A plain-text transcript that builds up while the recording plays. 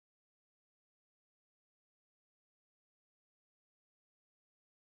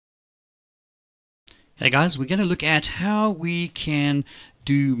Hey guys, we're going to look at how we can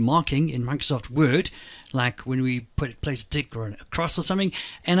do marking in Microsoft Word, like when we place a tick or a cross or something,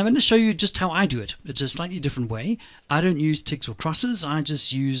 and I'm going to show you just how I do it. It's a slightly different way. I don't use ticks or crosses, I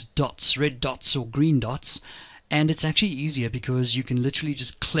just use dots, red dots or green dots, and it's actually easier because you can literally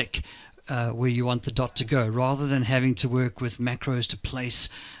just click where you want the dot to go, rather than having to work with macros to place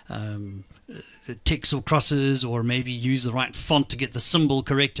ticks or crosses, or maybe use the right font to get the symbol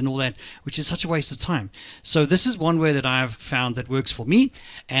correct and all that, which is such a waste of time. So this is one way that I've found that works for me,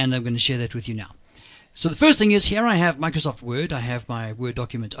 and I'm going to share that with you now. So the first thing is, here I have Microsoft Word. I have my Word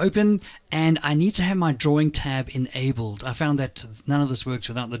document open, and I need to have my drawing tab enabled. I found that none of this works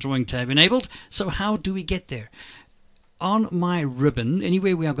without the drawing tab enabled. So how do we get there? On my ribbon,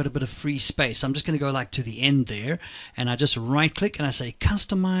 anywhere where I've got a bit of free space, I'm just going to go like to the end there, and I just right click and I say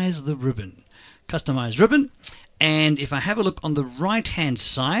customize the ribbon. Customize ribbon, and if I have a look on the right hand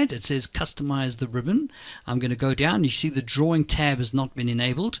side, it says customize the ribbon. I'm going to go down. You see the drawing tab has not been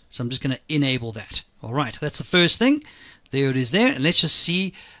enabled, so I'm just going to enable that. Alright, that's the first thing. There it is there, and let's just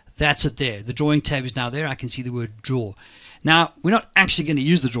see, that's it there. The drawing tab is now there. I can see the word draw. Now, we're not actually going to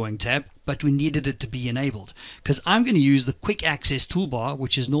use the drawing tab, but we needed it to be enabled, because I'm going to use the quick access toolbar,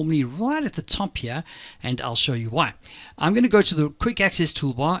 which is normally right at the top here, and I'll show you why. I'm going to go to the quick access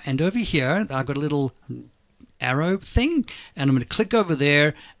toolbar, and over here I've got a little arrow thing, and I'm going to click over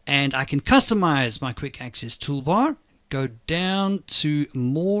there, and I can customize my quick access toolbar. Go down to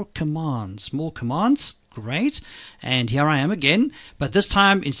more commands, great, and here I am again, but this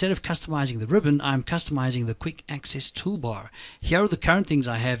time instead of customizing the ribbon, I'm customizing the quick access toolbar. Here are the current things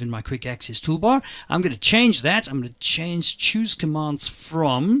I have in my quick access toolbar. I'm going to change that. I'm going to change choose commands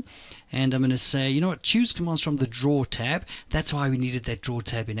from, and I'm going to say, you know what, choose commands from the draw tab. That's why we needed that draw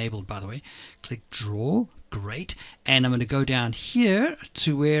tab enabled, by the way. Click draw. Great, and I'm going to go down here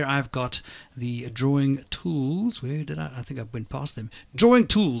to where I've got the drawing tools. Where did I think I went past them. Drawing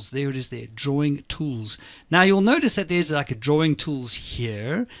tools, there it is there, drawing tools. Now you'll notice that there's like a drawing tools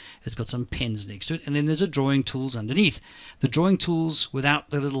here. It's got some pens next to it, and then there's a drawing tools underneath. The drawing tools without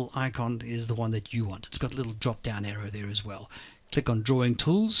the little icon is the one that you want. It's got a little drop down arrow there as well. Click on drawing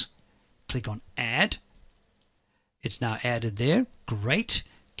tools, click on add. It's now added there. Great.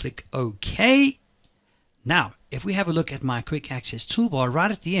 Click OK. Now, if we have a look at my quick access toolbar,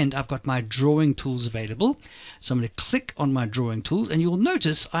 right at the end I've got my drawing tools available. So I'm going to click on my drawing tools, and you'll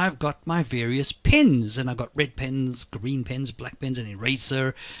notice I've got my various pens, and I've got red pens, green pens, black pens, an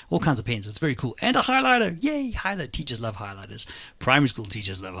eraser, all kinds of pens. It's very cool. And a highlighter. Yay, highlighter. Teachers love highlighters. Primary school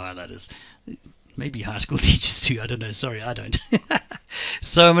teachers love highlighters. Maybe high school teachers too. I don't know. Sorry, I don't.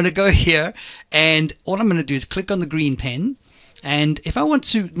 So I'm going to go here, and all I'm going to do is click on the green pen. And if I want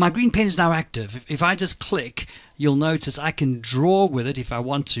to, my green pen is now active. If I just click, you'll notice I can draw with it if I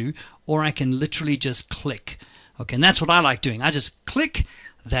want to, or I can literally just click. Okay, and that's what I like doing. I just click.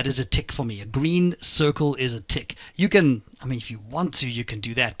 That is a tick for me. A green circle is a tick. You can, I mean, if you want to, you can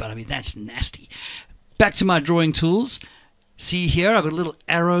do that, but I mean, that's nasty. Back to my drawing tools. See here, I've got a little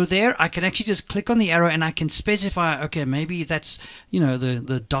arrow there. I can actually just click on the arrow, and I can specify, okay, maybe that's, you know,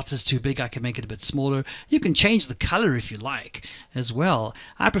 the dot is too big. I can make it a bit smaller. You can change the color if you like as well.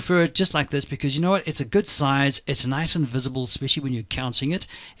 I prefer it just like this because, you know what, it's a good size. It's nice and visible, especially when you're counting it.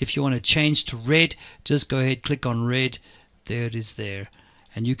 If you want to change to red, just go ahead, click on red. There it is there.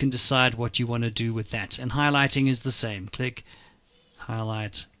 And you can decide what you want to do with that. And highlighting is the same. Click,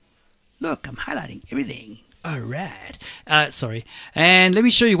 highlight. Look, I'm highlighting everything. Alright, sorry, and let me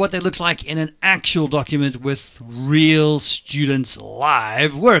show you what that looks like in an actual document with real students'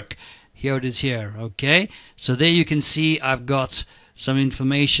 live work. Here it is here, okay? So there you can see I've got some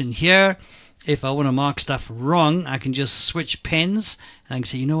information here. If I want to mark stuff wrong, I can just switch pens, and I can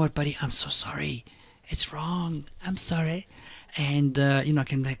say, you know what, buddy, I'm so sorry. It's wrong. I'm sorry. And, you know, I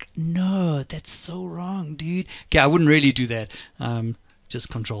can be like, no, that's so wrong, dude. Okay, I wouldn't really do that. Just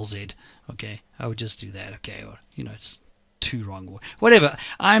Control Z. Okay, I would just do that. Okay, or you know, it's too wrong or whatever.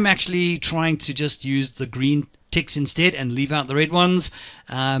 I'm actually trying to just use the green ticks instead and leave out the red ones.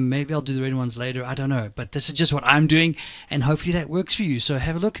 Maybe I'll do the red ones later. I don't know, but this is just what I'm doing, and hopefully that works for you. So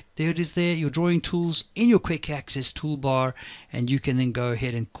have a look. There it is. There, your drawing tools in your quick access toolbar, and you can then go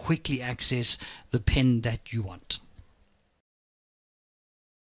ahead and quickly access the pen that you want.